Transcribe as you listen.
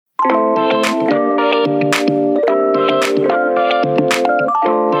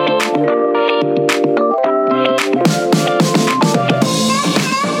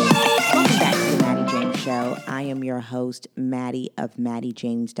host, Maddie of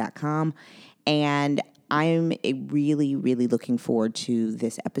MaddieJames.com. And I'm really, really looking forward to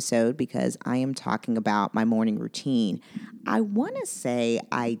this episode because I am talking about my morning routine. I want to say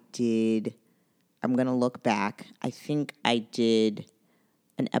I'm going to look back. I think I did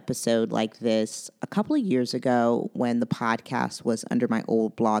an episode like this a couple of years ago when the podcast was under my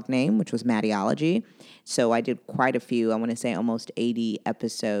old blog name, which was Maddieology. So I did quite a few, I want to say almost 80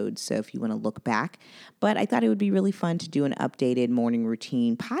 episodes. So if you want to look back, but I thought it would be really fun to do an updated morning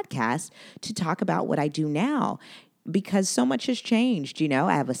routine podcast to talk about what I do now. Because so much has changed,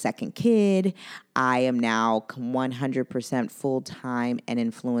 I have a second kid. I am now 100% full-time an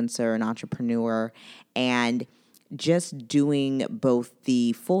influencer, an entrepreneur, and just doing both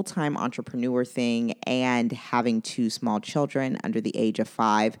the full-time entrepreneur thing and having two small children under the age of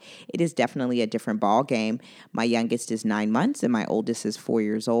 5, it is definitely a different ball game. My youngest is 9 months and my oldest is 4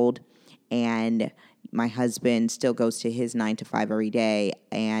 years old. And my husband still goes to his 9 to 5 every day,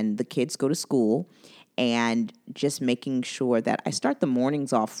 and the kids go to school. And just making sure that I start the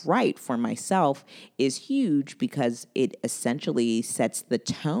mornings off right for myself is huge because it essentially sets the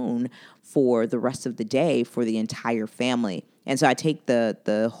tone for the rest of the day for the entire family. And so I take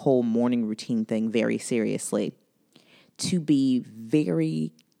the whole morning routine thing very seriously. To be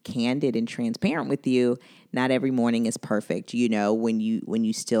very candid and transparent with you, not every morning is perfect. When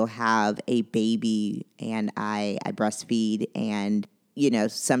you still have a baby and I breastfeed, and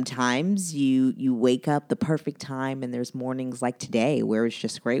sometimes you wake up the perfect time, and there's mornings like today where it's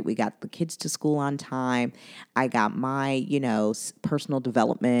just great. We got the kids to school on time. I got my, personal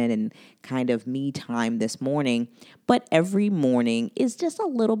development and kind of me time this morning. But every morning is just a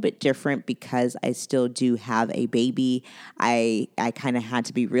little bit different because I still do have a baby. I kind of had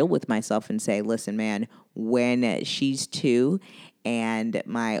to be real with myself and say, listen, man, when she's 2 and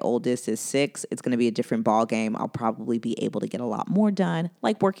my oldest is 6, it's going to be a different ball game. I'll probably be able to get a lot more done,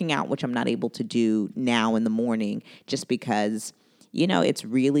 like working out, which I'm not able to do now in the morning just because, it's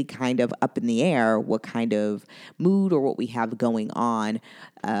really kind of up in the air what kind of mood or what we have going on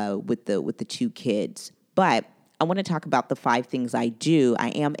with the 2 kids. But I want to talk about the 5 things I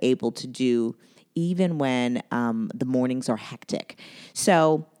am able to do even when the mornings are hectic.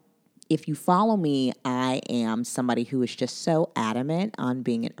 So if you follow me, I am somebody who is just so adamant on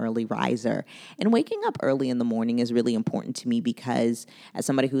being an early riser. And waking up early in the morning is really important to me because as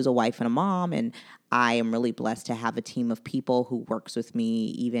somebody who's a wife and a mom, and I am really blessed to have a team of people who works with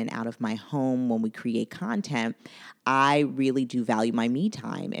me even out of my home when we create content, I really do value my me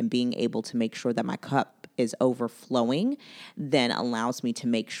time, and being able to make sure that my cup is overflowing then allows me to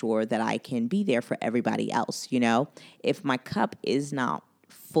make sure that I can be there for everybody else. If my cup is not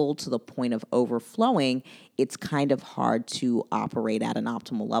full to the point of overflowing, it's kind of hard to operate at an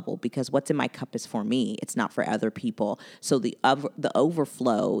optimal level because what's in my cup is for me. It's not for other people. So the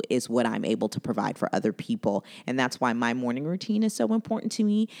overflow is what I'm able to provide for other people. And that's why my morning routine is so important to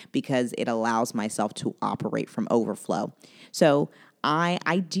me, because it allows myself to operate from overflow. So I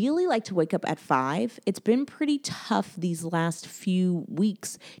ideally like to wake up at 5. It's been pretty tough these last few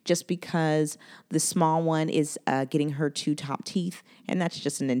weeks just because the small one is getting her 2 top teeth, and that's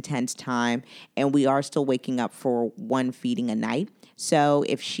just an intense time. And we are still waking up for 1 feeding a night. So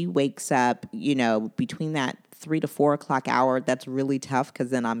if she wakes up, between that 3 to 4 o'clock hour, that's really tough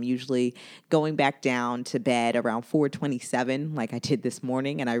because then I'm usually going back down to bed around 4:27 like I did this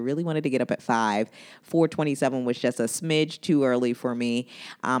morning, and I really wanted to get up at 5. 4:27 was just a smidge too early for me.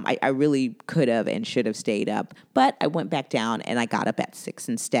 I really could have and should have stayed up, but I went back down and I got up at 6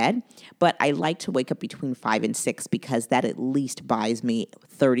 instead. But I like to wake up between 5 and 6 because that at least buys me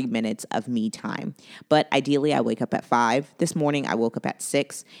 30 minutes of me time. But ideally, I wake up at 5. This morning, I woke up at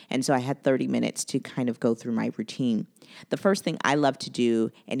 6, and so I had 30 minutes to kind of go through my routine. The first thing I love to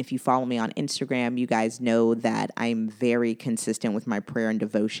do, and if you follow me on Instagram, you guys know that I'm very consistent with my prayer and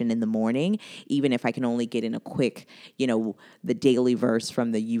devotion in the morning, even if I can only get in a quick, the daily verse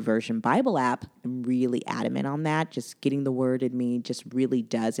from the YouVersion Bible app. I'm really adamant on that. Just getting the word in me just really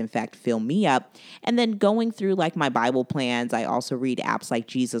does, in fact, fill me up. And then going through like my Bible plans, I also read apps like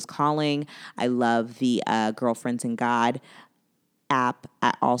Jesus Calling. I love the Girlfriends in God app.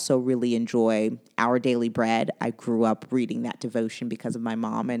 I also really enjoy Our Daily Bread. I grew up reading that devotion because of my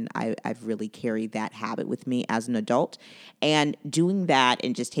mom, and I've really carried that habit with me as an adult. And doing that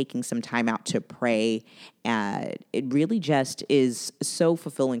and just taking some time out to pray, it really just is so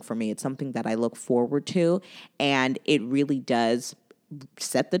fulfilling for me. It's something that I look forward to, and it really does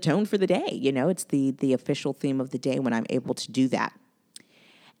set the tone for the day. It's the official theme of the day when I'm able to do that.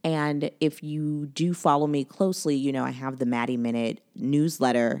 And if you do follow me closely, I have the Maddie Minute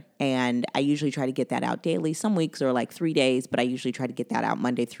newsletter, and I usually try to get that out daily. Some weeks are like 3 days, but I usually try to get that out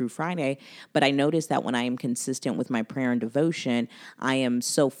Monday through Friday. But I notice that when I am consistent with my prayer and devotion, I am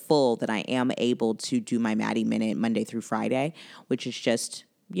so full that I am able to do my Maddie Minute Monday through Friday, which is just,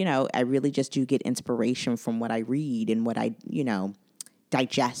 I really just do get inspiration from what I read and what I,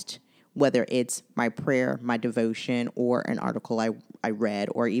 digest, whether it's my prayer, my devotion, or an article I read,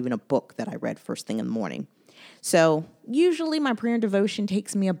 or even a book that I read first thing in the morning. So usually my prayer and devotion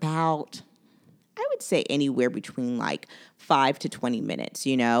takes me about, I would say, anywhere between like 5 to 20 minutes.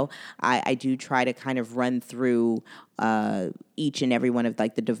 I do try to kind of run through each and every one of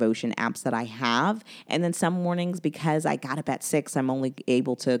like the devotion apps that I have. And then some mornings, because I got up at 6, I'm only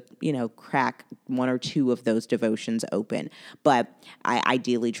able to, crack 1 or 2 of those devotions open. But I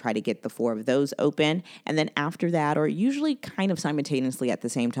ideally try to get the 4 of those open. And then after that, or usually kind of simultaneously at the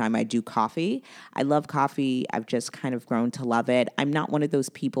same time, I do coffee. I love coffee. I've just kind of grown to love it. I'm not one of those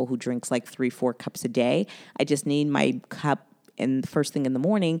people who drinks like 3-4 cups a day. I just need my cup in the first thing in the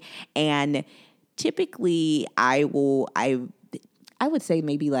morning. And typically I would say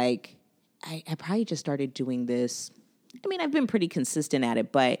maybe like, I probably just started doing this. I mean, I've been pretty consistent at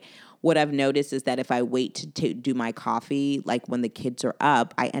it, but what I've noticed is that if I wait to do my coffee, like when the kids are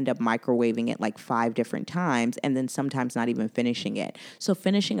up, I end up microwaving it like 5 different times and then sometimes not even finishing it. So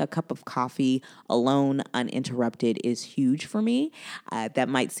finishing a cup of coffee alone, uninterrupted, is huge for me. That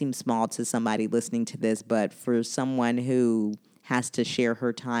might seem small to somebody listening to this, but for someone who has to share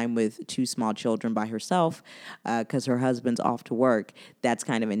her time with 2 small children by herself because her husband's off to work, that's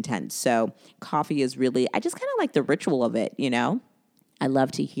kind of intense. So coffee is really, I just kind of like the ritual of it, I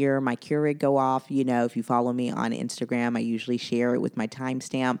love to hear my Keurig go off. If you follow me on Instagram, I usually share it with my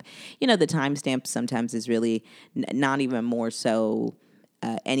timestamp. The timestamp sometimes is really not even more so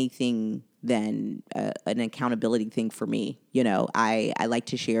anything than an accountability thing for me. I like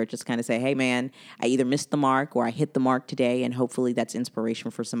to share, just kind of say, hey man, I either missed the mark or I hit the mark today, and hopefully that's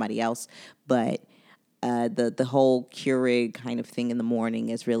inspiration for somebody else. But the whole Keurig kind of thing in the morning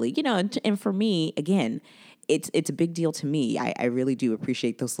is really, and for me, again, it's a big deal to me. I really do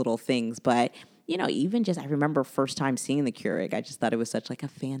appreciate those little things. But, even just, I remember first time seeing the Keurig, I just thought it was such like a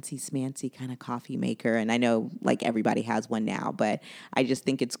fancy smancy kind of coffee maker. And I know like everybody has one now, but I just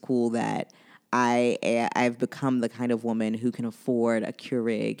think it's cool that I've become the kind of woman who can afford a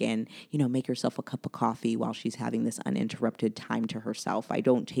Keurig and, make herself a cup of coffee while she's having this uninterrupted time to herself. I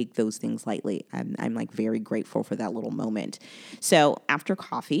don't take those things lightly. I'm like very grateful for that little moment. So after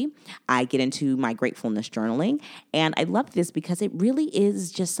coffee, I get into my gratefulness journaling. And I love this because it really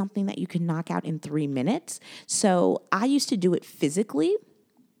is just something that you can knock out in 3 minutes. So I used to do it physically.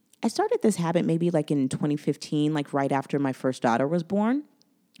 I started this habit maybe like in 2015, like right after my first daughter was born.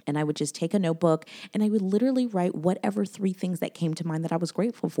 And I would just take a notebook and I would literally write whatever 3 things that came to mind that I was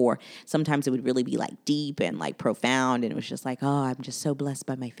grateful for. Sometimes it would really be like deep and like profound. And it was just like, oh, I'm just so blessed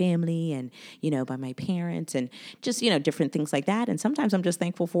by my family and, by my parents and just, different things like that. And sometimes I'm just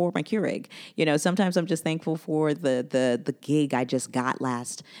thankful for my Keurig. Sometimes I'm just thankful for the gig I just got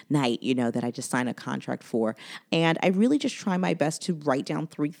last night, that I just signed a contract for. And I really just try my best to write down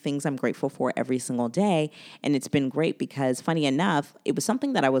 3 things I'm grateful for every single day. And it's been great because, funny enough, it was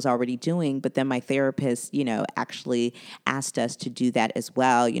something that I was already doing, but then my therapist, actually asked us to do that as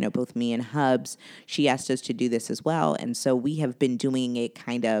well. Both me and Hubs, she asked us to do this as well. And so we have been doing it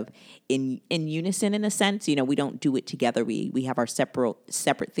kind of in unison in a sense. We don't do it together. We have our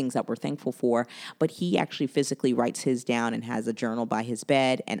separate things that we're thankful for, but he actually physically writes his down and has a journal by his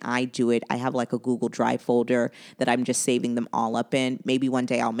bed, and I do it. I have like a Google Drive folder that I'm just saving them all up in. Maybe one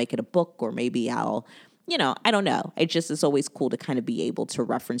day I'll make it a book, or maybe I'll I don't know. It's always cool to kind of be able to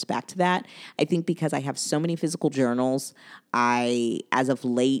reference back to that. I think because I have so many physical journals, as of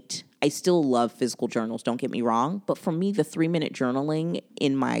late, I still love physical journals, don't get me wrong. But for me, the 3-minute journaling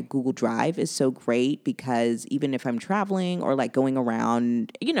in my Google Drive is so great because even if I'm traveling or like going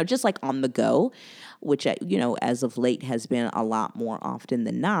around, just like on the go, which, as of late has been a lot more often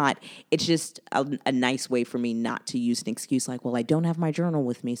than not, it's just a nice way for me not to use an excuse like, well, I don't have my journal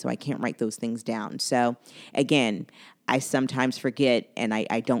with me, so I can't write those things down. So again, I sometimes forget and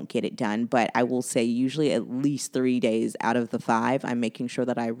I don't get it done, but I will say usually at least 3 days out of the 5, I'm making sure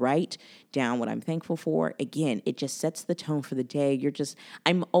that I write down what I'm thankful for. Again, it just sets the tone for the day.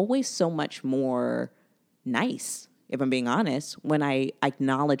 I'm always so much more nice. if I'm being honest, when I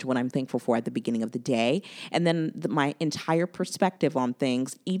acknowledge what I'm thankful for at the beginning of the day. And then my entire perspective on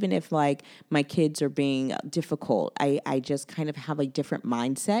things, even if like my kids are being difficult, I just kind of have a different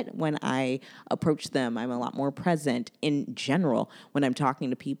mindset when I approach them. I'm a lot more present in general when I'm talking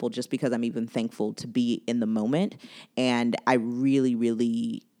to people, just because I'm even thankful to be in the moment. And I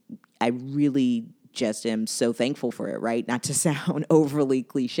really just am so thankful for it, right? Not to sound overly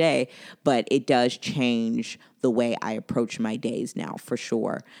cliche, but it does change the way I approach my days now, for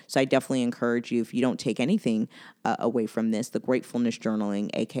sure. So I definitely encourage you, if you don't take anything away from this, the gratefulness journaling,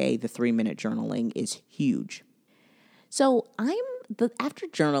 aka the 3-minute journaling, is huge. So after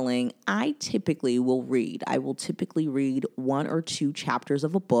journaling, I typically will read. I will typically read 1 or 2 chapters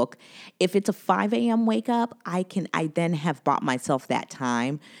of a book. If it's a 5 a.m. wake up, I then have bought myself that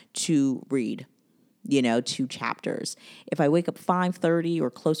time to read, 2 chapters. If I wake up 5:30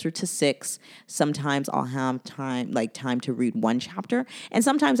 or closer to 6, sometimes I'll have time to read 1 chapter, and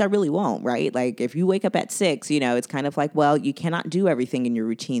sometimes I really won't, right? Like if you wake up at 6, it's kind of like, well, you cannot do everything in your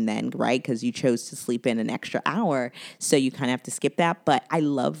routine then, right? Because you chose to sleep in an extra hour, so you kind of have to skip that. But I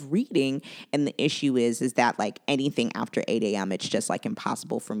love reading, and the issue is that like anything after 8 a.m., it's just like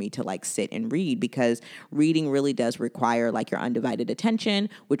impossible for me to like sit and read, because reading really does require like your undivided attention,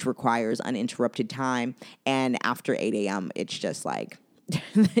 which requires uninterrupted time. And after 8 a.m., it's just like,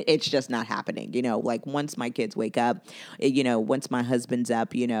 it's just not happening. Like once my kids wake up, once my husband's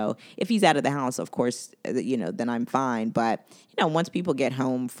up, if he's out of the house, of course, then I'm fine. But, once people get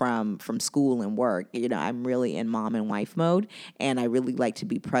home from school and work, I'm really in mom and wife mode, and I really like to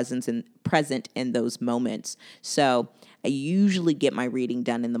be present in those moments. So I usually get my reading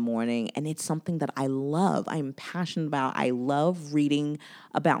done in the morning, and it's something that I love. I'm passionate about. I love reading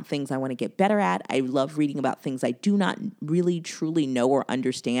about things I want to get better at. I love reading about things I do not really truly know or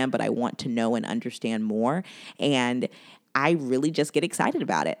understand, but I want to know and understand more. And I really just get excited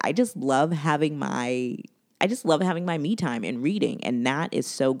about it. I just love having my me time and reading, and that is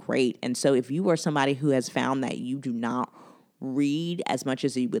so great. And so if you are somebody who has found that you do not read as much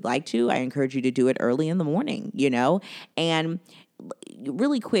as you would like to, I encourage you to do it early in the morning, And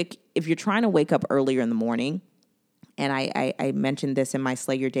really quick, if you're trying to wake up earlier in the morning, and I mentioned this in my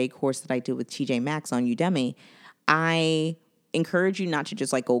Slay Your Day course that I did with TJ Maxx on Udemy, I encourage you not to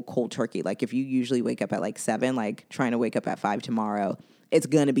just like go cold turkey. Like if you usually wake up at like 7, like trying to wake up at 5 tomorrow, it's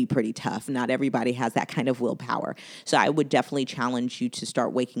going to be pretty tough. Not everybody has that kind of willpower. So I would definitely challenge you to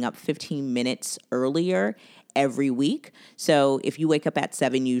start waking up 15 minutes earlier every week. So if you wake up at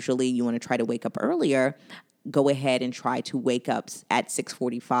 7, usually you want to try to wake up earlier. Go ahead and try to wake up at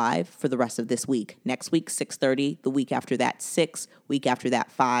 6:45 for the rest of this week. Next week, 6:30. The week after that, 6. Week after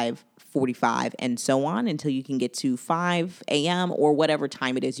that, 5:45, and so on until you can get to 5 a.m. or whatever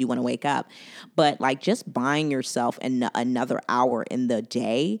time it is you want to wake up. But like just buying yourself another hour in the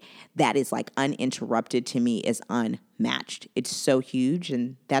day that is like uninterrupted, to me is unmatched. It's so huge,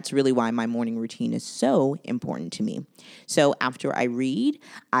 and that's really why my morning routine is so important to me. So after I read,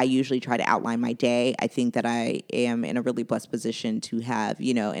 I usually try to outline my day. I think that I am in a really blessed position to have,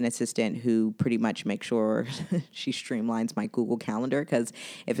 an assistant who pretty much makes sure she streamlines my Google Calendar, because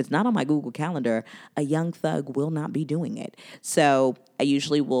if it's not on my Google Calendar, a young thug will not be doing it. So I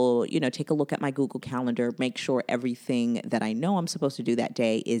usually will, take a look at my Google Calendar, make sure everything that I know I'm supposed to do that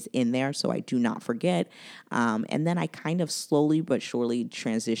day is in there so I do not forget. And then I kind of slowly but surely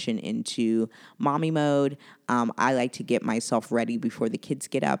transition into mommy mode. I like to get myself ready before the kids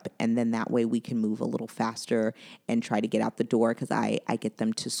get up, and then that way we can move a little faster and try to get out the door, because I get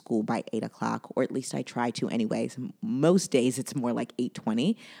them to school by 8 o'clock, or at least I try to anyways. Most days it's more like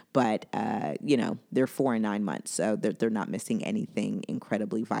 8:20, but, they're 4 and 9 months, so they're not missing anything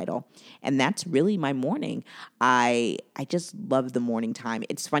incredibly vital. And that's really my morning. I just love the morning time.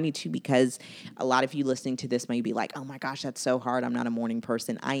 It's funny too, because a lot of you listening to this may be like, oh my gosh, that's so hard. I'm not a morning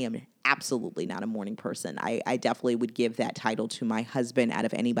person. I am absolutely not a morning person. I definitely would give that title to my husband out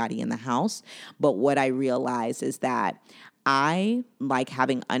of anybody in the house. But what I realize is that I like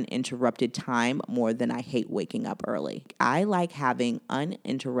having uninterrupted time more than I hate waking up early. I like having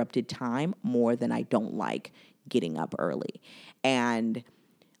uninterrupted time more than I don't like getting up early. And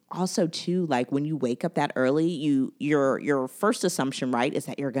also too, like when you wake up that early, your first assumption, right, is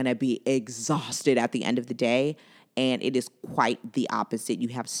that you're going to be exhausted at the end of the day. And it is quite the opposite. You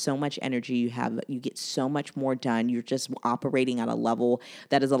have so much energy. You get so much more done. You're just operating at a level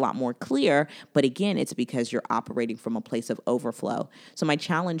that is a lot more clear. But again, it's because you're operating from a place of overflow. So my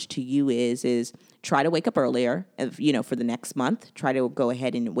challenge to you is try to wake up earlier. For the next month, try to go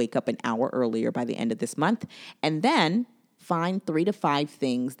ahead and wake up an hour earlier by the end of this month. And then find 3 to 5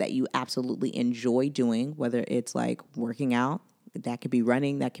 things that you absolutely enjoy doing, whether it's like working out, that could be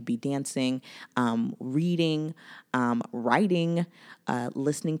running, that could be dancing, reading, writing,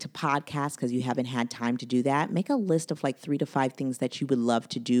 listening to podcasts because you haven't had time to do that. Make a list of like 3 to 5 things that you would love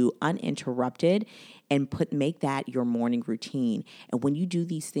to do uninterrupted and make that your morning routine. And when you do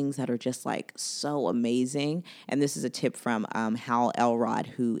these things that are just like so amazing, and this is a tip from Hal Elrod,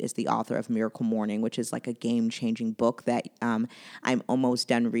 who is the author of Miracle Morning, which is like a game-changing book that I'm almost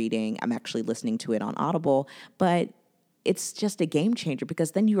done reading. I'm actually listening to it on Audible, but it's just a game changer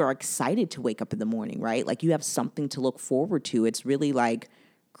because then you are excited to wake up in the morning, right? Like you have something to look forward to. It's really like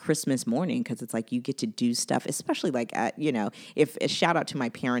Christmas morning because it's like you get to do stuff, especially like, if a shout out to my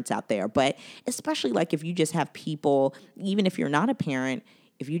parents out there, but especially like if you just have people, even if you're not a parent,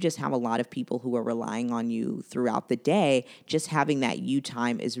 if you just have a lot of people who are relying on you throughout the day, just having that you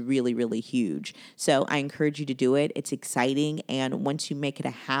time is really, really huge. So I encourage you to do it. It's exciting. And once you make it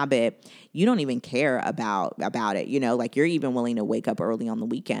a habit, you don't even care about it. Like you're even willing to wake up early on the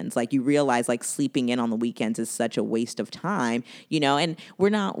weekends. Like you realize like sleeping in on the weekends is such a waste of time, and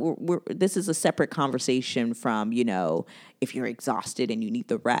this is a separate conversation from, if you're exhausted and you need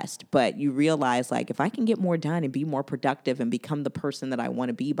the rest, but you realize like if I can get more done and be more productive and become the person that I want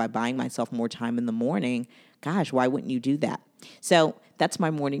to be by buying myself more time in the morning, gosh, why wouldn't you do that? So that's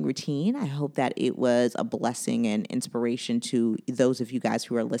my morning routine. I hope that it was a blessing and inspiration to those of you guys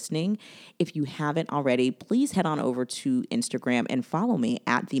who are listening. If you haven't already, please head on over to Instagram and follow me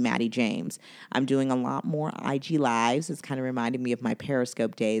at the Maddie James. I'm doing a lot more IG lives. It's kind of reminding me of my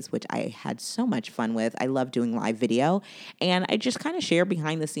Periscope days, which I had so much fun with. I love doing live video, and I just kind of share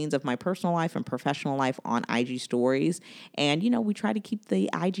behind the scenes of my personal life and professional life on IG stories. And, we try to keep the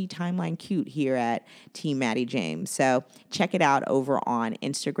IG timeline cute here at Team Maddie James. So check it out over on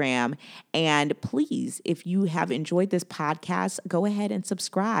Instagram. And please, if you have enjoyed this podcast, go ahead and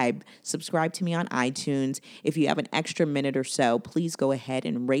subscribe. Subscribe to me on iTunes. If you have an extra minute or so, please go ahead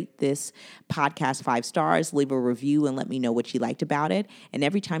and rate this podcast 5 stars, leave a review, and let me know what you liked about it. And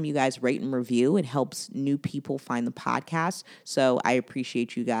every time you guys rate and review, it helps new people find the podcast. So I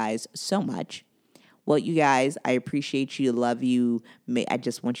appreciate you guys so much. Well, you guys, I appreciate you, love you. I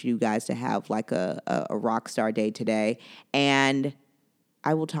just want you guys to have like a rock star day today. And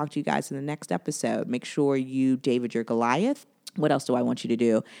I will talk to you guys in the next episode. Make sure you David your Goliath. What else do I want you to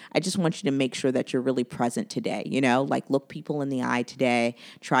do? I just want you to make sure that you're really present today, like look people in the eye today.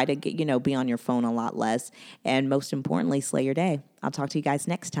 Try to get, be on your phone a lot less. And most importantly, slay your day. I'll talk to you guys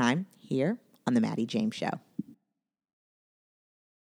next time here on The Maddie James Show.